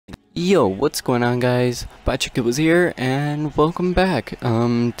Yo, what's going on, guys? Botchick was here, and welcome back.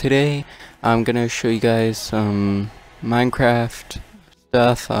 Today I'm gonna show you guys some Minecraft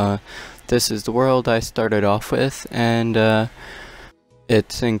stuff. This is the world I started off with, and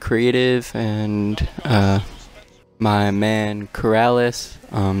it's in creative, and my man Corrales,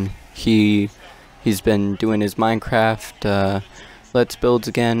 he's been doing his Minecraft Let's Builds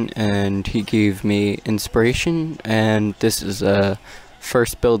again, and he gave me inspiration, and this is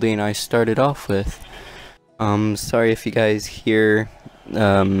first building I started off with. Sorry if you guys hear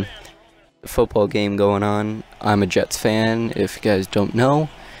the football game going on. I'm a Jets fan, if you guys don't know,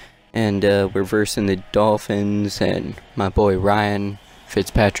 and we're versing the Dolphins, and my boy Ryan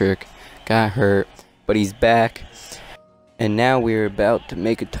Fitzpatrick got hurt, but he's back, and now we're about to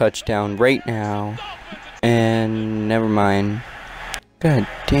make a touchdown right now, and never mind. God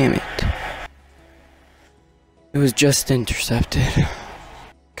damn it. It was just intercepted.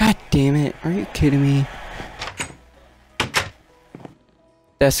 God damn it, are you kidding me?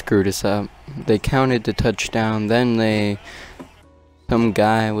 That screwed us up. They counted the touchdown, then some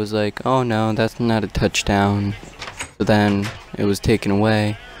guy was like, oh no, that's not a touchdown. So then it was taken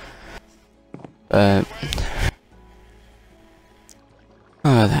away. But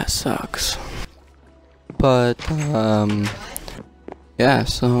oh, that sucks. But yeah,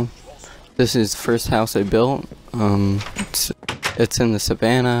 so this is the first house I built. It's in the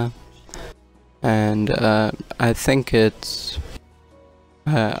savannah, and I think it's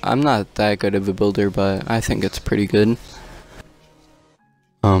I'm not that good of a builder, but I think it's pretty good.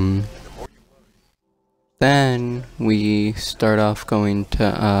 Then we start off going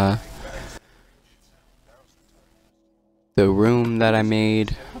to the room that I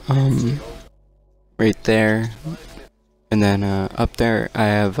made right there, and then up there I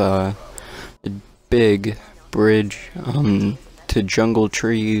have a big bridge to jungle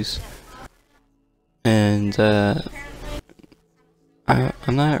trees, and I'm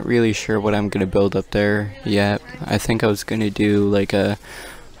not really sure what I'm gonna build up there yet. I think I was gonna do like a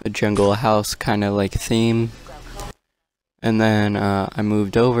jungle house kind of like theme, and then I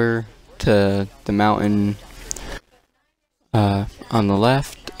moved over to the mountain on the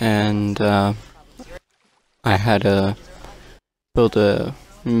left, and I had to build a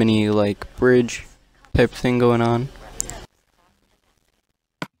mini like bridge type thing going on.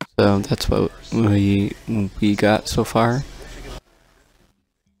 So that's what we got so far.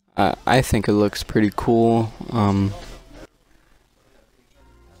 I think it looks pretty cool.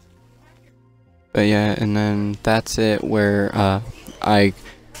 But yeah, and then that's it where I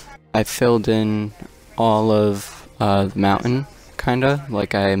filled in all of the mountain, kinda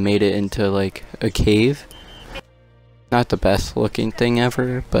like I made it into like a cave. Not the best looking thing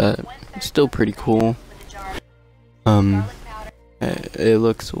ever, but still pretty cool. It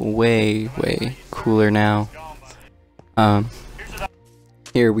looks way cooler now.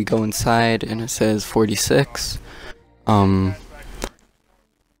 Here we go inside, and it says 46.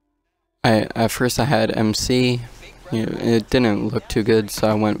 At first I had MC. It didn't look too good, so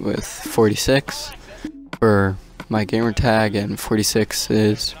I went with 46 for my gamer tag, and 46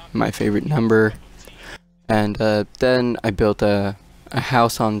 is my favorite number. And then I built a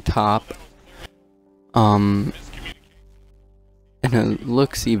house on top, and it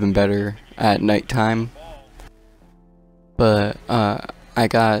looks even better at nighttime. But I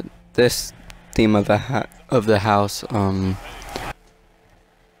got this theme of the house.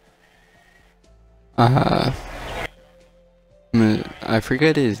 I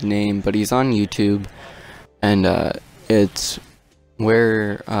forget his name, but he's on YouTube, and it's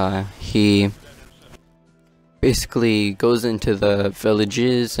where he basically goes into the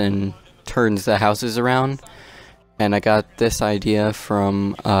villages and turns the houses around. And I got this idea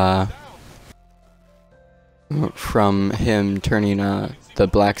from him turning the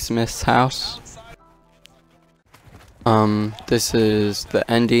blacksmith's house. This is the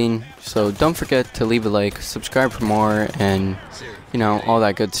ending, so don't forget to leave a like, subscribe for more, and all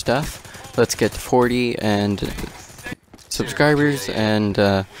that good stuff. Let's get to 40 and subscribers, and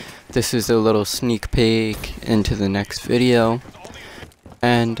this is a little sneak peek into the next video.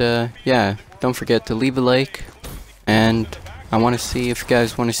 And yeah, don't forget to leave a like, and I want to see if you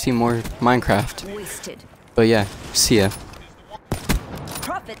guys want to see more Minecraft. But yeah, see ya.